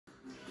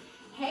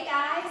Hey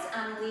guys,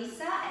 I'm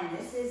Lisa and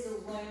this is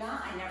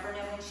Luna. I never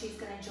know when she's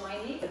going to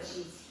join me, but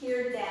she's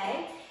here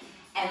today.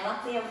 And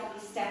luckily I won't be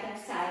stepping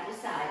side to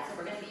side. So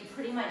we're going to be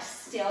pretty much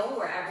still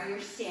wherever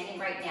you're standing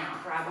right now.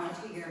 Grab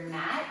onto your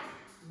mat,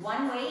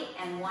 one weight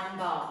and one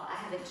ball. I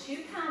have a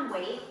 2-pound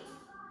weight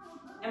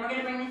and we're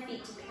going to bring the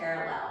feet to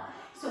parallel.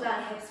 So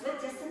about hips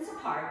width distance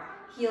apart,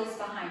 heels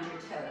behind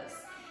your toes.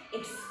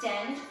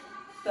 Extend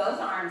both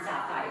arms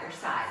out by your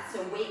side.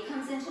 So weight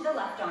comes into the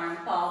left arm,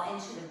 ball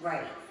into the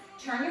right.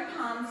 Turn your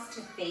palms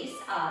to face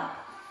up,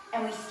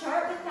 and we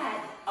start with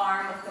that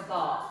arm with the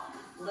ball.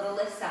 Little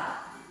lifts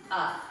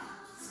up,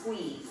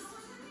 squeeze.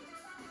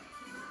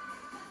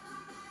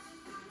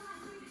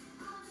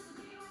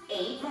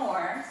 8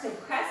 more, so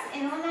press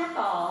in on that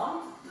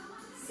ball.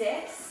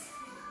 6,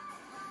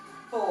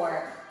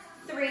 4,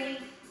 3,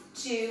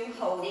 2,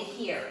 hold it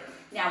here.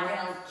 Now we're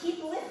gonna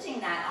keep lifting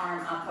that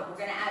arm up, but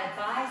we're gonna add a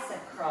bicep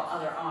curl,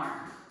 other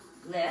arm.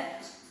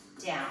 Lift,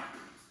 down,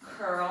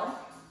 curl,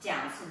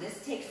 down. So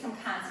this takes some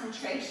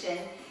concentration.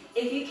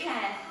 If you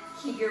can,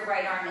 keep your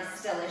right arm as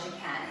still as you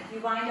can. If you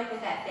wind up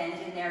with that bend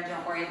in there,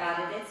 don't worry about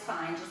it, it's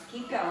fine. Just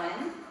keep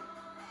going.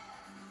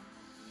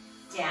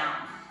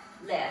 Down,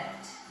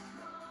 lift.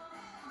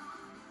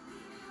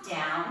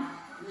 Down,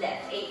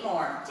 lift. 8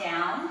 more.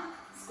 Down,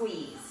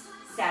 squeeze.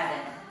 7.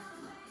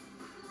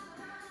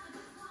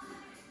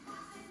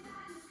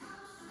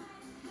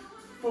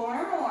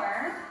 4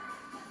 more.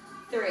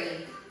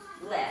 3,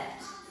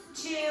 lift.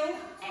 2,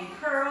 and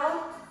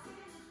curl.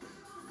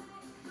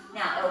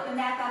 Now open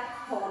back up,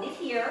 hold it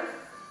here,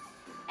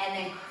 and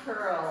then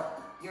curl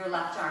your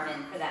left arm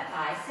in for that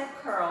bicep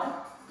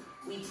curl.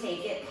 We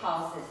take it,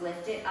 pulses,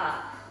 lift it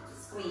up,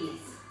 squeeze,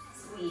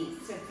 squeeze.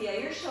 So feel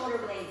your shoulder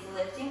blades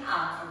lifting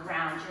up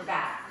around your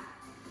back.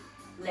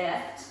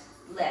 Lift,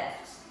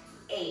 lift.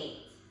 8,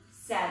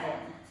 7,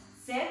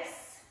 6,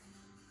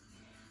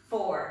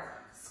 4,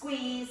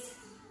 squeeze.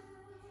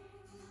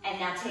 And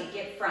now take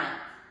it front,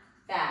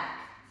 back,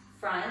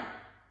 front,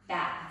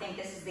 back. I think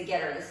this is the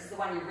getter. This is the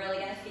one you're really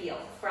going to feel.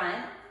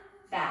 Front,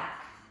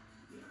 back.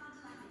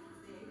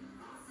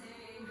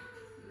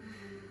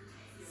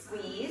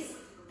 Squeeze,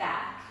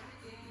 back.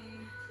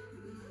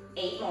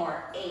 8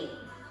 more. 8.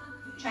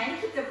 Trying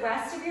to keep the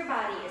rest of your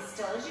body as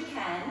still as you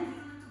can.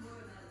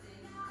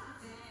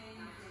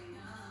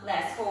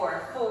 Last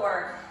 4.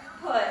 4.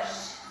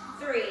 Push.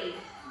 3,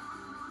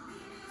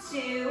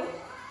 2.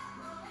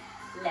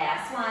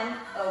 Last one.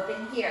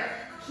 Open here.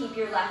 Keep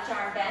your left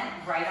arm bent,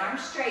 right arm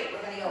straight.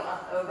 We're going to go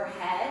up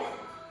overhead,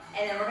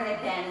 and then we're going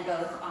to bend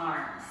both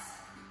arms.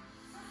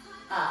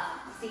 Up.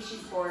 See,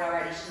 she's bored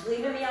already. She's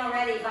leaving me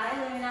already. Bye,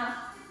 Luna.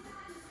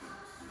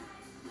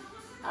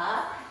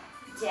 Up,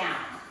 down,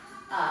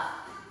 up,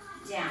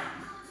 down.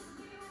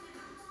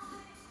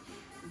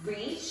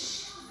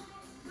 Reach.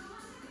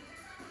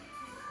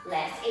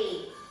 Last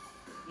 8.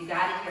 You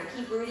got it here.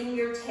 Keep rooting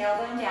your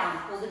tailbone down.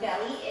 Pull the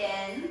belly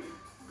in.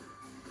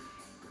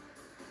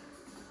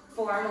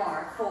 4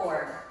 more.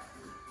 4,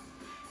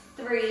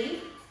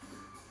 3,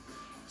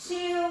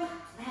 2,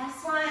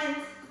 last one,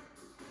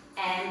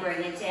 and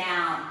bring it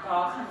down.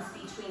 Ball comes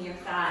between your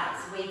thighs.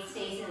 Weight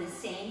stays in the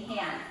same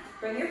hand.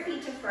 Bring your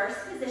feet to first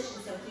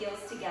position, so heels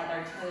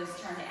together, toes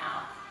turned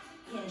out.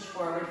 Hinge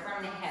forward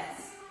from the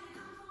hips.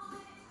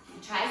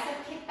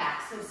 Tricep kick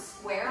back, so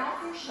square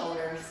off your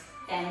shoulders,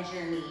 bend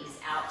your knees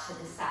out to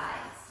the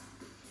sides.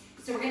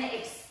 So we're going to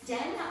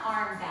extend the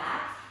arm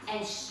back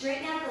and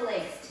straighten out the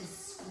legs to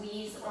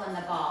squeeze on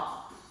the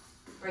ball.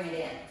 Bring it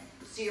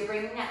in. So you're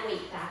bringing that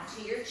weight back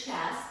to your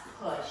chest.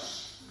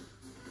 Push.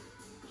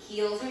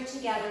 Heels are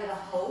together the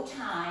whole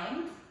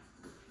time.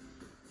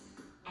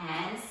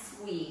 And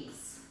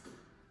squeeze.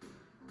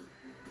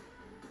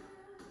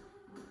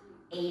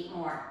 8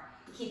 more.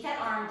 Keep that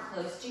arm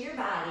close to your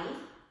body.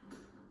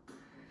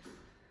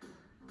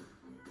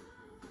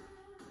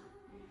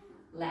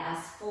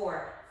 Last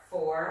 4.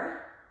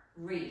 4.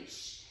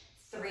 Reach.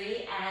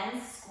 3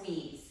 and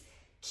squeeze.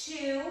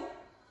 2.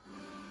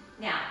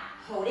 Now,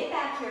 hold it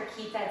back here.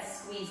 Keep that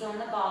squeeze on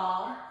the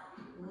ball.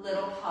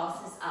 Little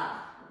pulses up.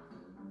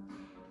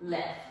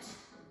 Lift.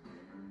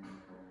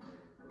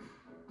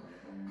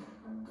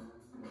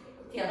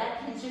 Feel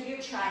that pinch of your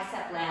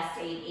tricep. Last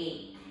 8.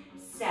 8,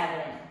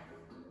 7,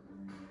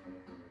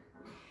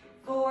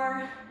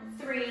 4,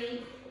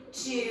 3,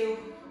 2,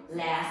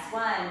 last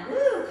one.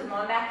 Woo, come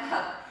on back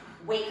up.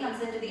 Weight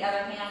comes into the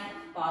other hand.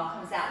 Ball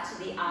comes out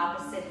to the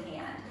opposite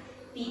hand.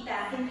 Feet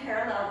back in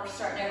parallel. We're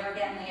starting over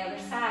again on the other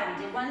side.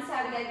 We did one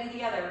side, we gotta do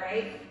the other,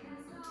 right?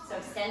 So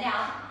extend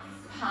out,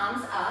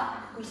 palms up.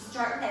 We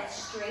start with that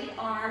straight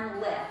arm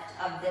lift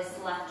of this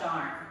left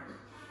arm.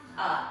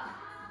 Up,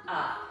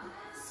 up.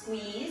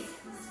 Squeeze,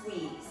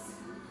 squeeze.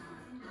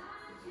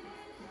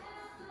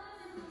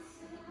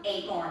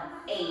 8 more.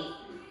 8,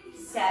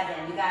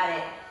 7, you got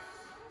it.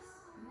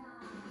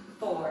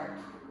 4,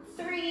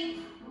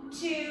 3,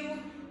 2,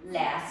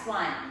 last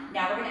one.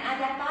 Now we're gonna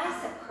add that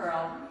bicep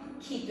curl.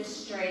 Keep the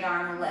straight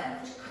arm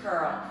lift.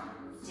 Curl,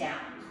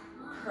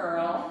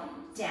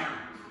 down,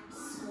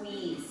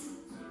 squeeze.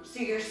 So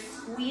you're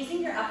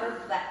squeezing your upper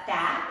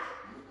back,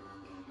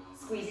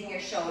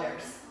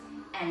 shoulders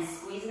and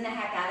squeezing the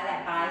heck out of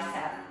that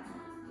bicep.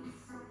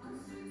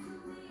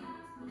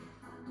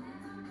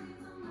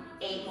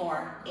 8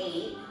 more.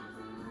 8.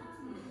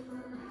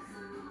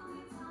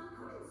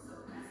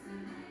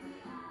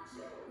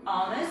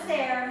 'Almost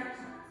there.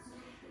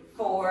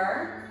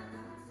 4,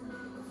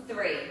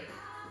 3,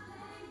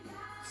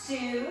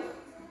 2,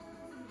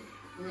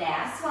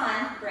 last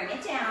one. Bring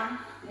it down.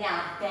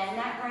 Now bend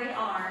that right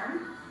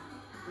arm.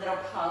 Little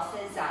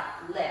pulses up.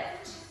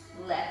 Lift,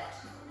 lift.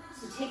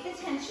 So take the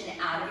tension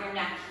out of your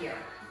neck here.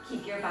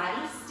 Keep your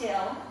body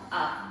still.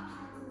 Up,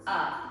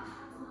 up.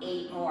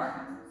 8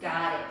 more.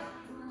 Got it.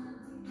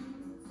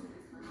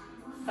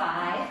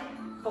 5,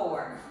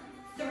 4,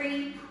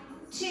 3,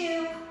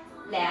 2,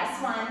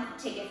 last one.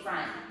 Take it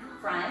front,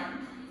 front,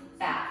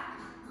 back,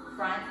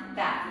 front,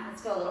 back.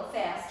 Let's go a little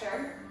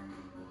faster.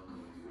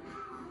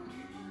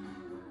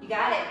 You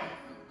got it.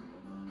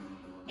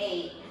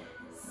 8,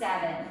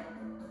 7,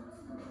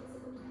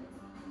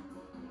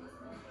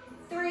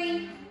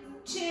 3,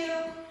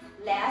 2,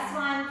 last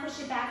one.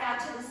 Push it back out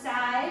to the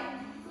side.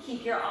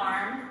 Keep your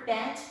arm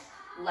bent,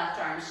 left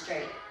arm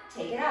straight.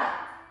 Take it up.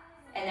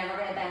 And then we're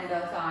gonna bend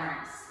both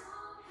arms.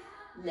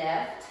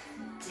 Lift,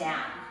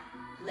 down,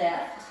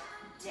 lift,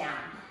 down.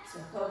 So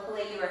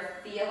hopefully you are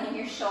feeling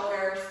your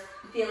shoulders,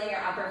 feeling your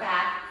upper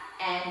back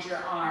and your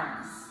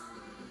arms.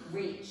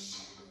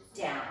 Reach,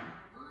 down.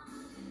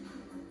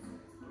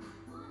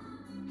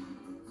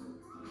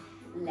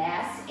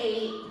 Last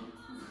 8,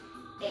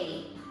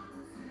 8,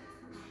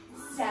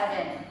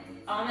 7,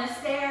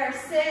 almost there,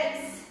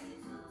 6,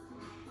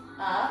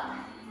 up,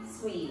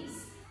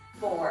 squeeze,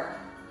 4,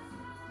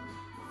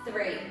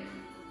 3,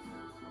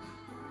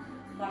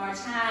 one more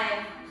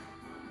time,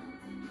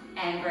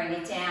 and bring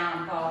it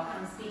down. Ball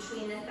comes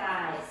between the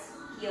thighs,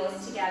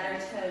 heels together,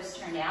 toes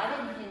turned out,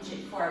 and hinge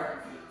it forward.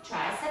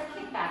 Tricep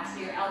kick back, so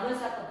your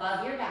elbows up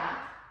above your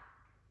back,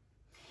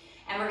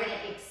 and we're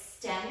gonna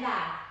extend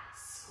back,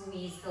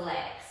 squeeze the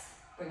legs,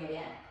 bring it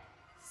in,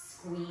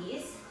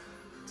 squeeze,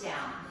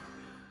 down.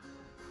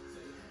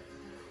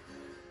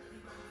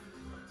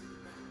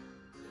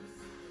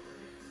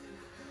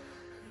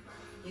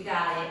 You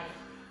got it.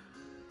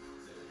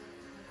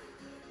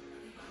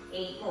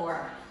 8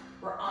 more.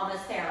 We're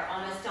almost there,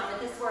 almost done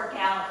with this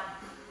workout.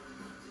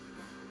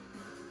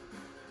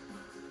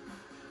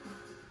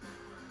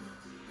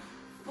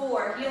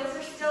 4, heels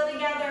are still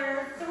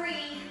together.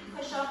 3,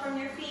 push off from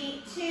your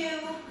feet. 2,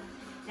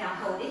 now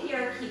hold it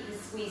here, keep the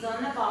squeeze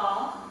on the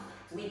ball.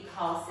 We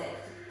pulse it,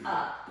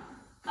 up,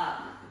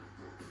 up.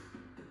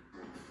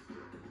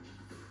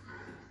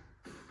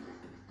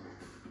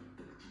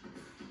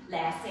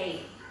 Last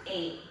 8,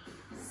 8,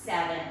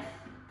 7,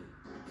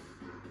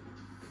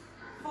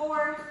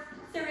 4,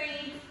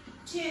 3,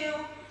 2,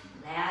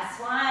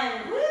 last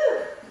one.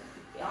 Woo!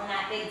 Feeling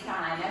that big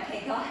time.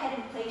 Okay, go ahead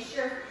and place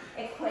your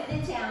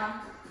equipment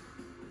down.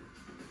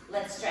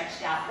 Let's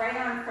stretch it out. Right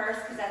arm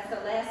first, because that's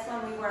the last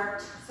one we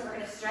worked. So we're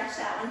going to stretch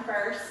that one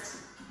first.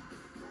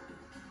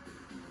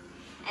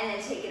 And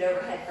then take it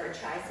overhead for a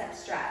tricep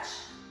stretch.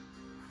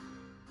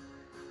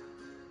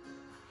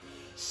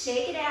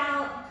 Shake it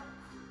out.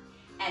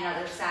 And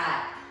other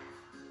side.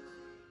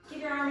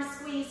 Give your arm a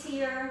squeeze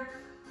here.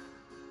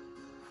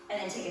 And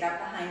then take it up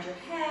behind your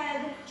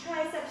head.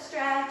 Tricep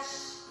stretch.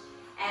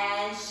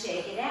 And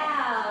shake it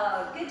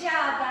out. Good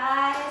job,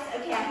 guys.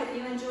 Okay, I hope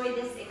you enjoyed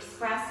this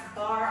express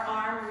bar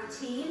arm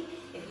routine.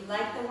 If you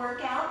like the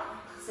workout,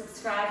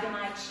 subscribe to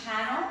my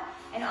channel.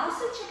 And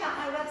also check out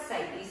my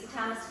website,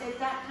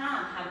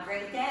 lisathomasfit.com. Have a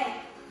great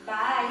day.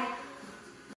 Bye.